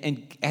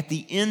at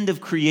the end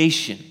of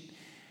creation,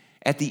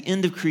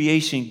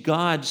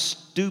 God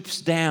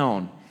stoops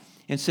down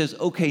and says,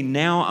 okay,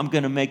 now I'm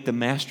going to make the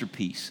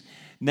masterpiece.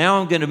 Now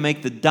I'm going to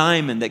make the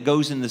diamond that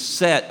goes in the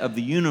set of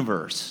the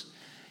universe.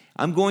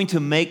 I'm going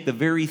to make the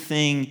very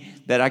thing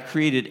that I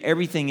created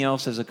everything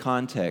else as a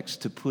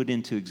context to put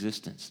into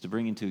existence, to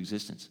bring into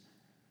existence.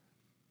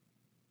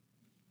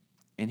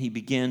 And he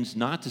begins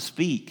not to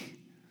speak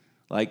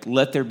like,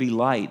 let there be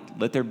light,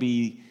 let there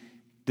be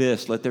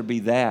this, let there be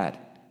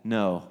that.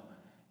 No.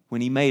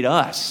 When he made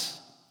us,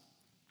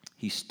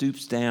 he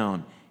stoops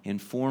down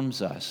and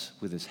forms us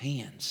with his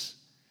hands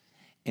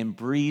and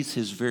breathes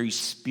His very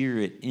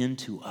Spirit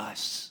into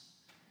us.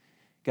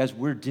 Guys,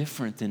 we're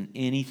different than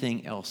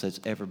anything else that's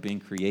ever been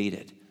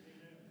created.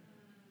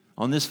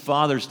 On this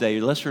Father's Day,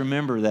 let's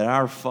remember that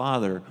our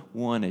Father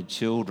wanted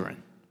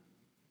children.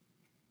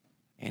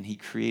 And He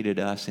created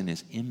us in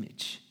His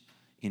image,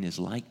 in His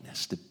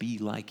likeness, to be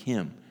like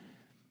Him.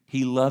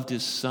 He loved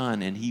His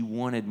Son, and He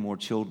wanted more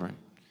children.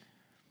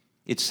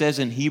 It says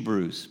in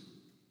Hebrews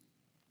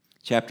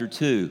chapter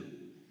 2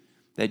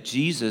 that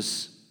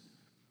Jesus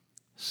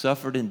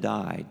suffered and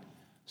died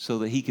so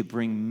that He could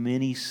bring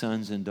many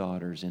sons and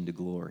daughters into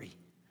glory.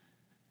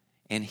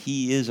 And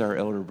He is our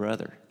elder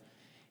brother.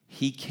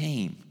 He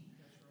came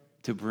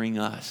to bring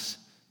us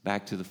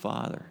back to the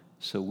Father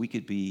so we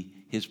could be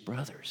His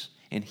brothers.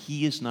 And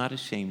He is not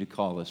ashamed to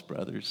call us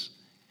brothers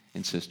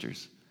and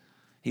sisters.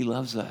 He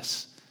loves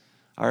us.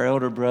 Our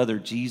elder brother,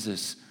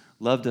 Jesus,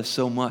 loved us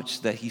so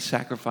much that He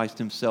sacrificed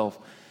Himself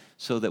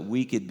so that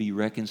we could be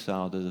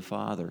reconciled to the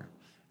Father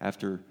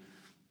after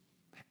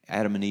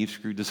Adam and Eve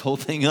screwed this whole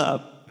thing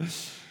up.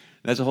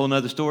 That's a whole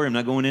other story. I'm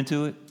not going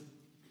into it.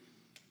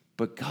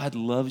 But God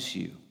loves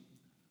you.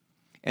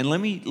 And let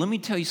me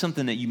tell you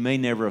something that you may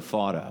never have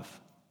thought of.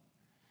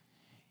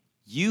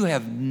 You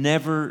have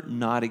never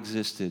not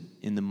existed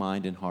in the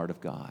mind and heart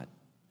of God.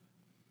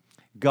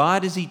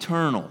 God is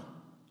eternal.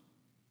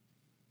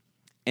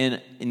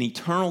 And an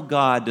eternal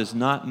God does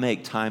not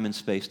make time and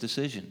space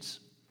decisions.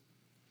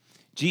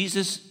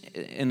 Jesus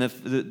and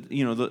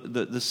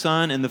the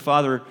Son and the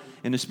Father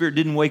and the Spirit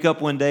didn't wake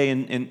up one day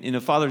and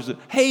the Father said,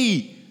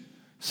 "Hey,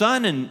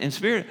 Son and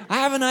Spirit, I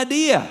have an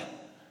idea.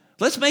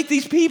 Let's make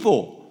these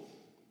people,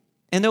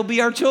 and they'll be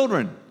our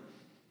children."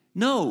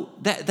 No,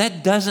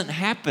 that doesn't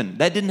happen.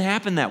 That didn't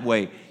happen that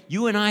way.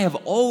 You and I have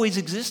always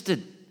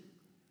existed.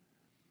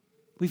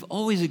 We've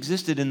always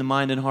existed in the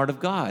mind and heart of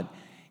God.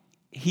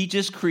 He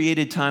just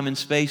created time and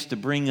space to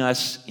bring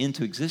us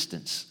into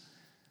existence.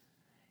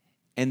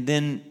 And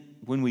then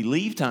when we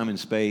leave time and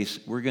space,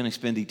 we're going to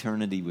spend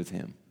eternity with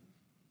Him.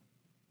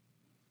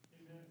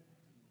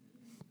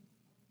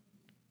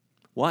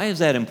 Why is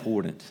that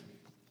important?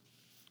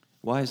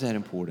 Why is that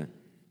important?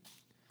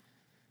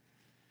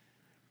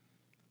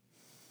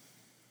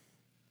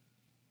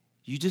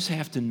 You just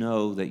have to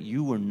know that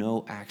you were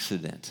no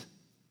accident.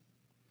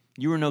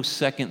 You were no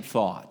second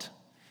thought.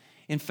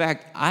 In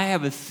fact, I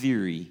have a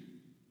theory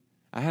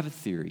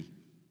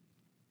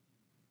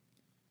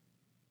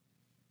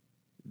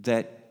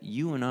that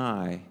you and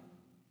I,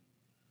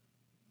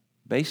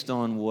 based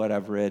on what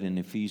I've read in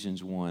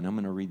Ephesians 1, I'm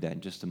going to read that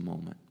in just a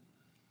moment,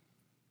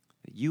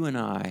 that you and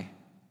I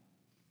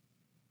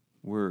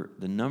were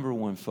the number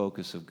one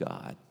focus of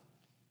God,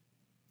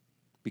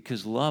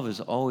 because love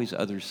is always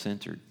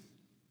other-centered.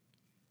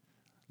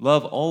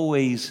 Love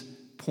always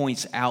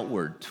points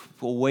outward,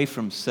 away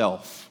from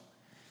self.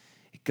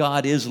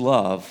 God is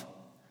love.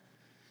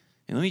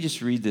 And let me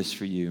just read this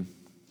for you.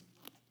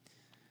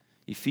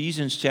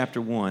 Ephesians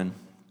chapter 1.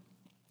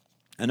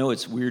 I know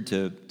it's weird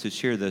to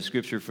share the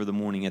scripture for the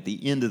morning at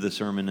the end of the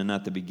sermon and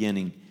not the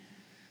beginning.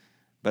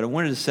 But I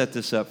wanted to set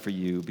this up for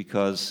you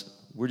because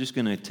we're just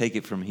going to take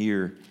it from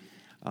here.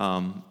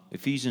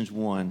 Ephesians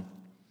 1.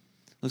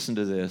 Listen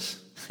to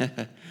this.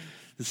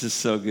 This is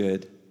so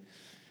good.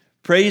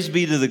 Praise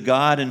be to the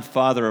God and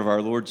Father of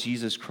our Lord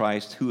Jesus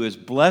Christ, who has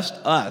blessed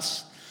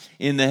us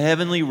in the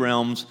heavenly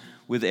realms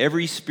with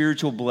every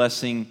spiritual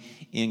blessing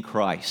in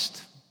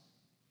Christ.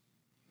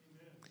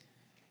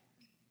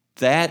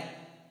 That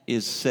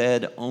is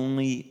said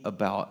only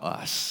about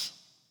us.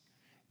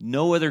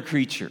 No other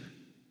creature.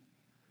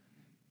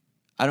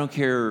 I don't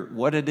care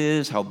what it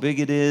is, how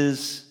big it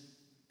is,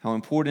 how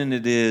important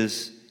it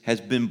is, has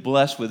been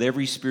blessed with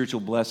every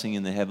spiritual blessing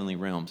in the heavenly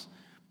realms,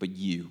 but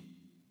you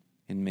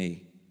and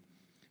me.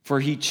 For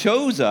He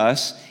chose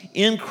us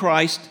in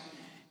Christ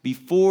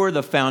before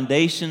the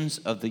foundations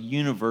of the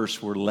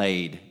universe were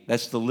laid.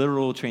 That's the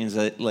literal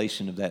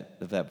translation of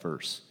that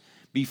verse.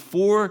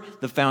 Before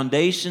the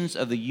foundations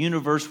of the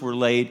universe were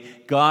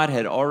laid, God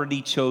had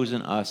already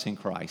chosen us in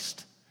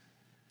Christ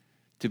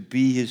to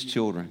be His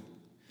children,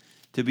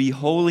 to be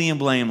holy and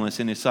blameless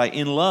in His sight.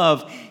 In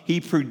love, He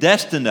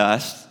predestined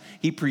us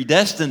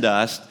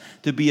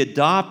to be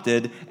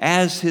adopted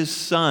as His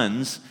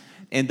sons.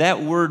 And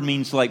that word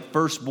means like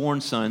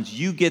firstborn sons.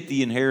 You get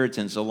the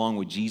inheritance along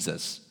with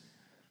Jesus.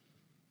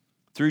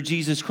 Through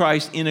Jesus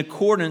Christ, in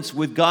accordance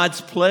with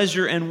God's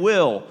pleasure and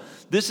will.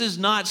 This is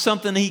not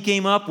something He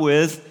came up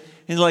with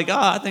and like,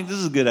 I think this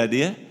is a good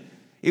idea.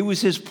 It was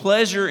His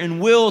pleasure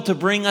and will to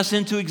bring us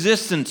into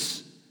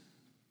existence.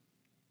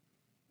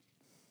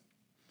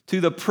 To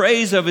the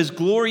praise of His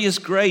glorious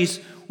grace,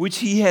 which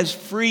He has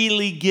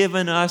freely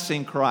given us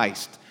in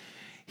Christ.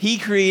 He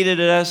created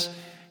us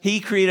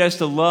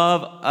to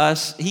love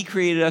us. He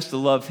created us to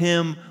love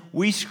Him.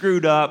 We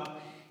screwed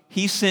up.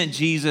 He sent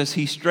Jesus.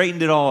 He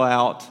straightened it all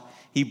out.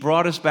 He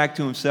brought us back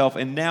to Himself,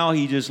 and now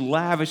He just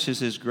lavishes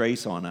His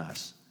grace on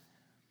us,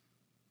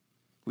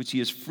 which He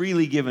has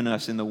freely given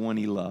us in the one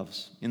He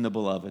loves, in the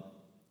Beloved.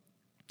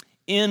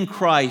 In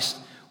Christ,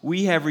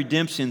 we have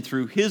redemption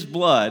through His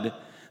blood,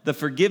 the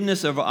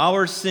forgiveness of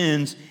our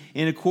sins,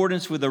 in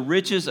accordance with the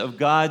riches of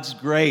God's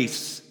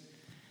grace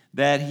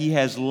that He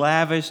has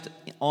lavished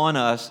on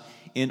us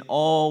in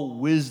all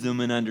wisdom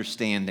and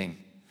understanding.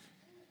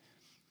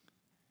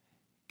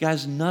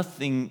 Guys,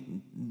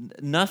 nothing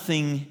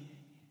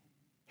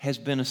has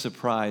been a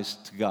surprise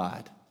to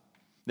God.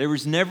 There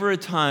was never a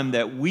time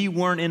that we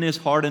weren't in His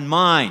heart and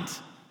mind.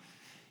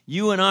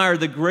 You and I are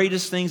the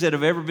greatest things that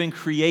have ever been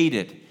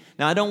created.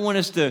 Now, I don't want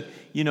us to,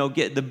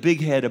 get the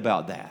big head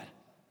about that.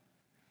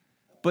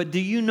 But do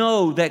you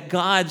know that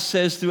God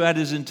says throughout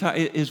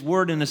His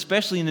Word, and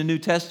especially in the New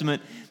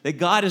Testament, that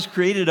God has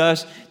created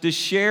us to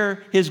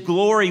share His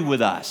glory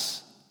with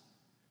us?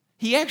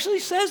 He actually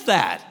says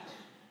that.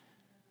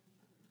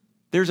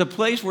 There's a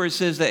place where it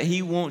says that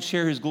He won't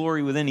share His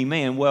glory with any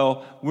man.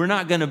 Well, we're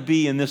not going to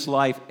be in this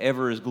life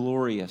ever as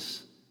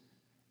glorious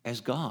as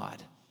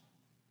God.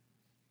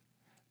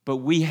 But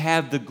we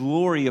have the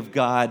glory of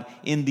God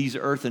in these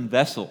earthen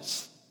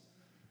vessels.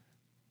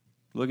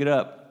 Look it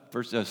up.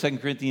 2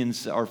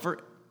 Corinthians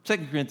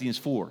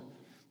 4.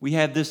 We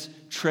have this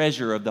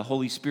treasure of the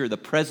Holy Spirit, the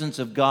presence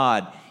of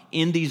God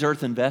in these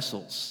earthen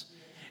vessels.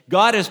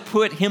 God has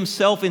put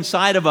Himself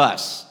inside of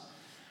us.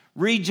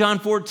 Read John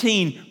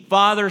 14.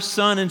 Father,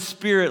 Son, and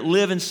Spirit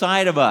live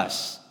inside of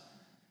us.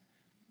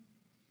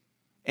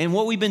 And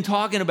what we've been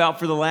talking about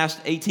for the last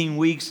 18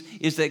 weeks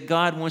is that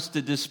God wants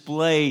to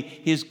display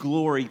His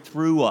glory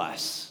through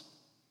us.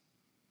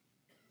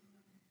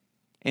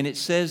 And it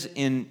says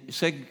in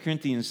 2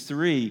 Corinthians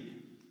 3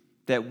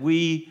 that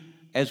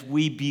as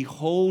we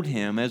behold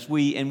Him,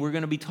 and we're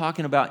going to be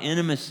talking about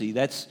intimacy.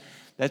 That's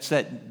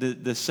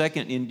the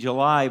second in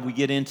July we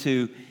get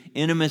into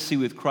intimacy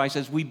with Christ.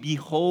 As we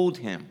behold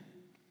Him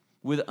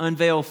with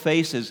unveiled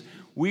faces,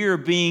 we are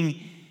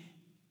being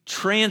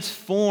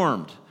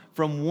transformed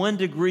from one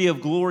degree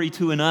of glory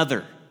to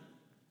another.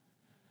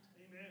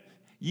 Amen.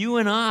 You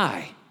and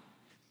I.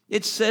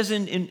 It says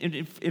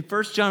in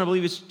 1 John, I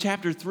believe it's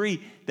chapter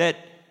 3, that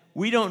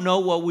we don't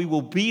know what we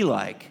will be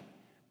like,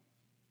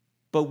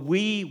 but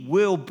we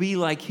will be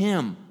like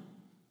Him.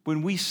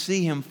 When we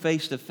see Him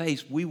face to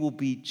face, we will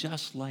be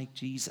just like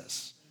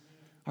Jesus.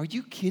 Are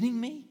you kidding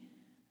me?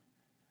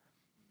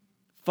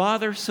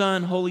 Father,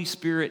 Son, Holy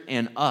Spirit,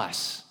 and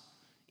us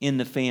in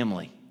the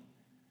family.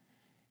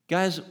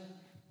 Guys,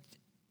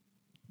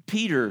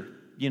 Peter,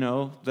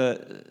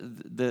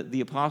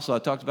 the apostle I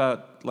talked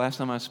about last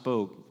time I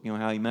spoke,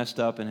 how he messed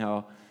up and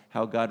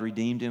how God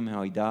redeemed him,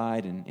 how he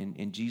died,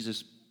 and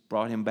Jesus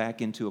brought him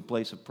back into a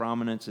place of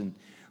prominence and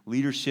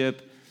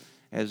leadership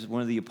as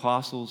one of the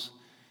apostles.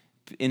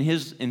 In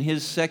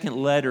his second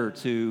letter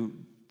to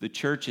the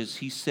churches,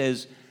 he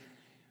says,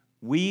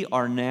 we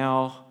are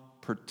now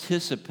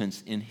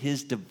participants in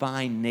His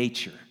divine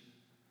nature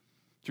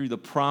through the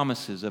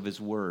promises of His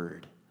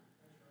Word.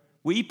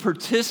 We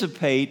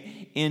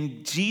participate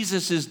in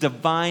Jesus'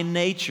 divine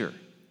nature.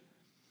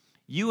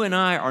 You and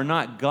I are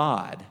not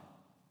God,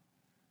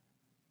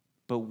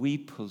 but we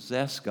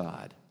possess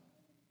God,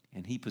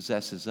 and He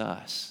possesses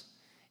us,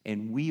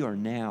 and we are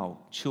now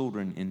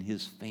children in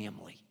His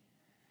family.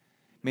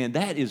 Man,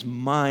 that is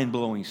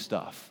mind-blowing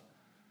stuff.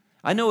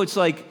 I know it's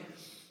like,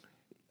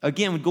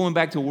 again, going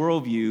back to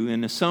worldview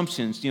and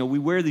assumptions, we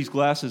wear these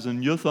glasses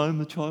and, yes,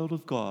 I'm a child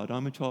of God,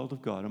 I'm a child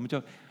of God, I'm a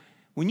child.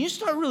 When you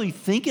start really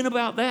thinking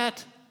about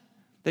that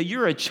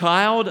you're a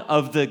child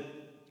of the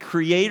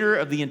Creator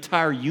of the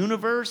entire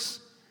universe,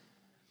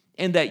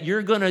 and that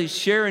you're going to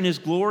share in His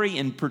glory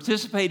and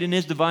participate in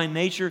His divine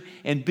nature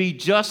and be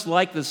just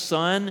like the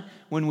Son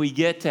when we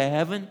get to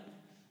heaven.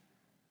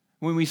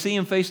 When we see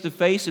Him face to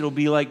face, it'll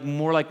be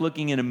more like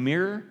looking in a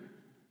mirror.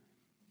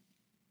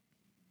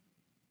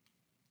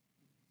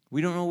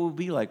 We don't know what we'll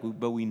be like,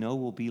 but we know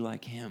we'll be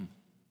like Him.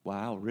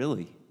 Wow,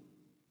 really?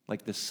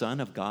 Like the Son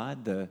of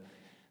God, the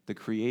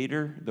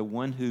Creator, the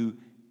one who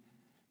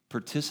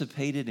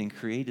participated and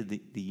created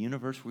the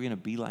universe, we're going to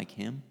be like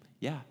Him?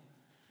 Yeah.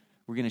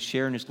 We're going to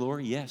share in His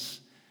glory? Yes.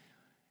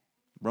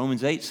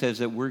 Romans 8 says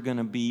that we're going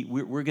to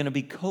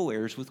be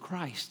co-heirs with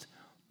Christ.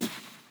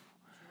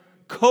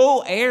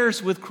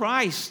 Co-heirs with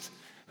Christ,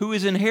 who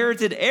has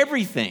inherited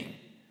everything.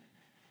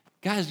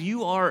 Guys,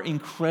 you are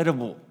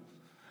incredible.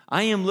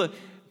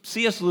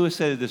 C.S. Lewis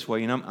said it this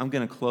way, and I'm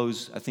going to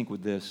close, I think,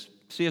 with this.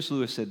 C.S.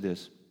 Lewis said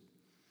this.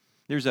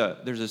 There's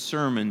a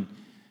sermon.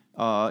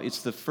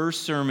 It's the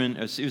first sermon.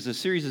 It was a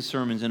series of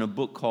sermons in a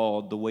book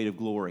called The Weight of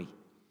Glory.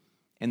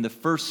 And the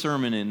first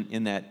sermon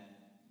in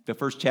the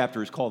first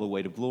chapter is called The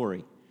Weight of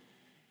Glory.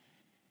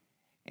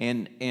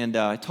 And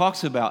it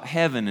talks about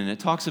heaven, and it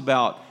talks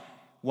about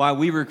why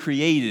we were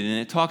created, and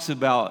it talks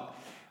about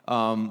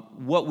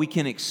what we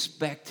can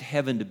expect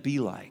heaven to be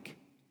like.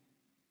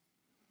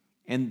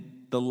 And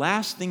the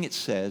last thing it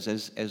says,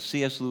 as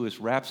C.S. Lewis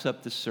wraps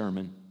up the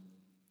sermon,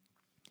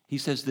 he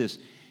says this: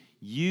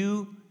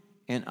 you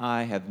and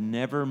I have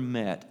never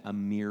met a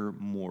mere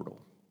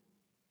mortal.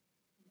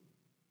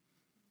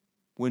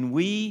 When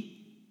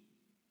we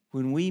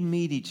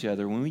meet each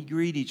other, when we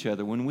greet each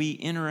other, when we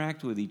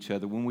interact with each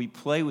other, when we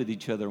play with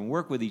each other and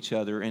work with each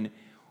other, and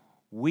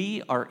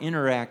we are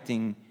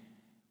interacting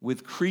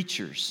with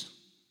creatures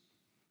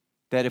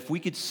that if we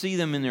could see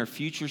them in their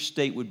future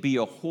state would be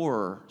a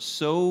horror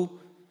so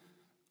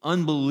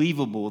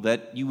unbelievable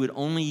that you would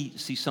only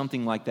see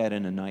something like that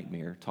in a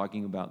nightmare,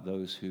 talking about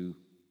those who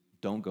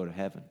don't go to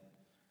heaven.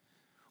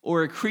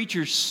 Or a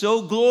creature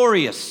so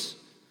glorious,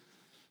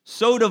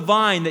 so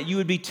divine that you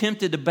would be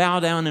tempted to bow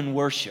down and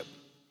worship,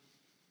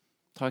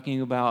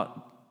 talking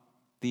about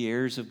the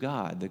heirs of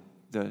God,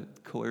 the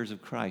co-heirs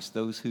of Christ,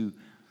 those who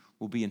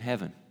will be in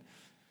heaven,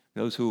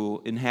 those who will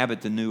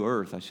inhabit the new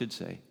earth, I should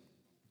say.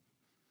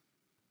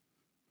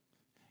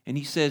 And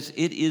he says,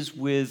 it is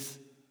with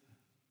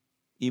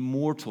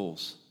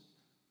immortals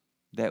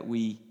that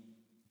we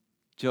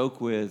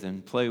joke with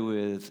and play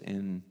with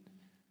and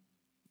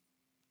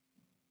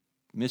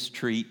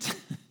mistreat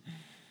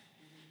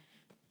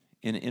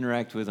and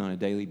interact with on a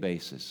daily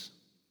basis.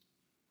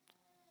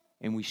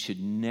 And we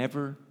should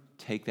never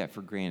take that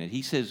for granted.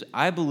 He says,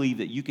 I believe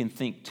that you can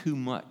think too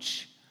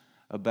much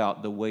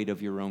about the weight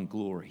of your own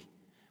glory,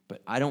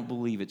 but I don't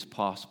believe it's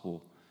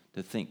possible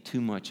to think too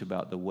much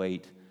about the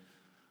weight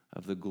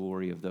of the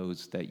glory of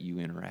those that you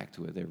interact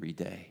with every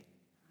day.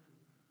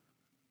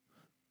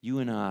 You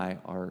and I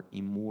are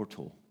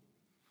immortal,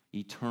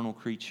 eternal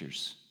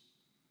creatures,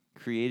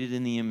 created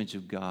in the image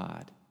of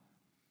God.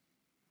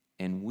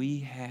 And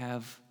we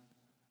have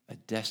a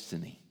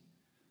destiny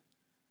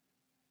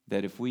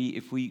that if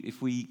we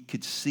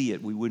could see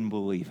it, we wouldn't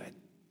believe it.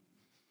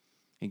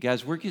 And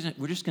guys, we're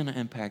just going to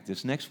unpack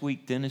this. Next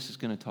week, Dennis is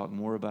going to talk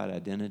more about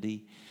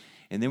identity.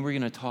 And then we're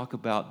going to talk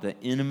about the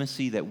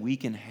intimacy that we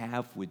can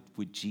have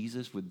with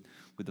Jesus, with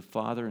the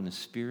Father and the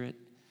Spirit.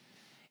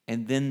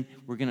 And then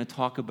we're going to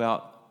talk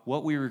about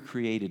what we were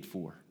created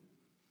for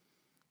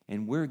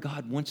and where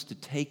God wants to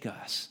take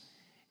us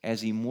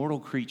as immortal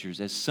creatures,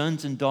 as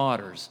sons and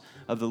daughters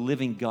of the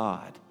living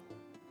God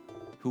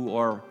who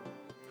are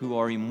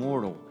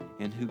immortal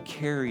and who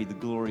carry the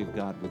glory of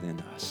God within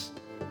us.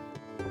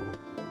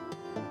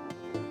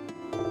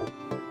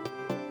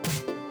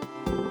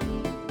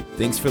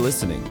 Thanks for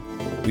listening.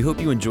 We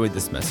hope you enjoyed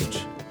this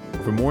message.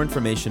 For more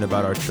information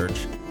about our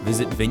church,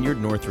 visit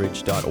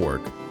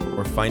vineyardnorthridge.org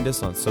or find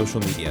us on social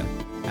media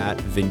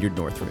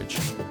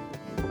 @VineyardNorthridge.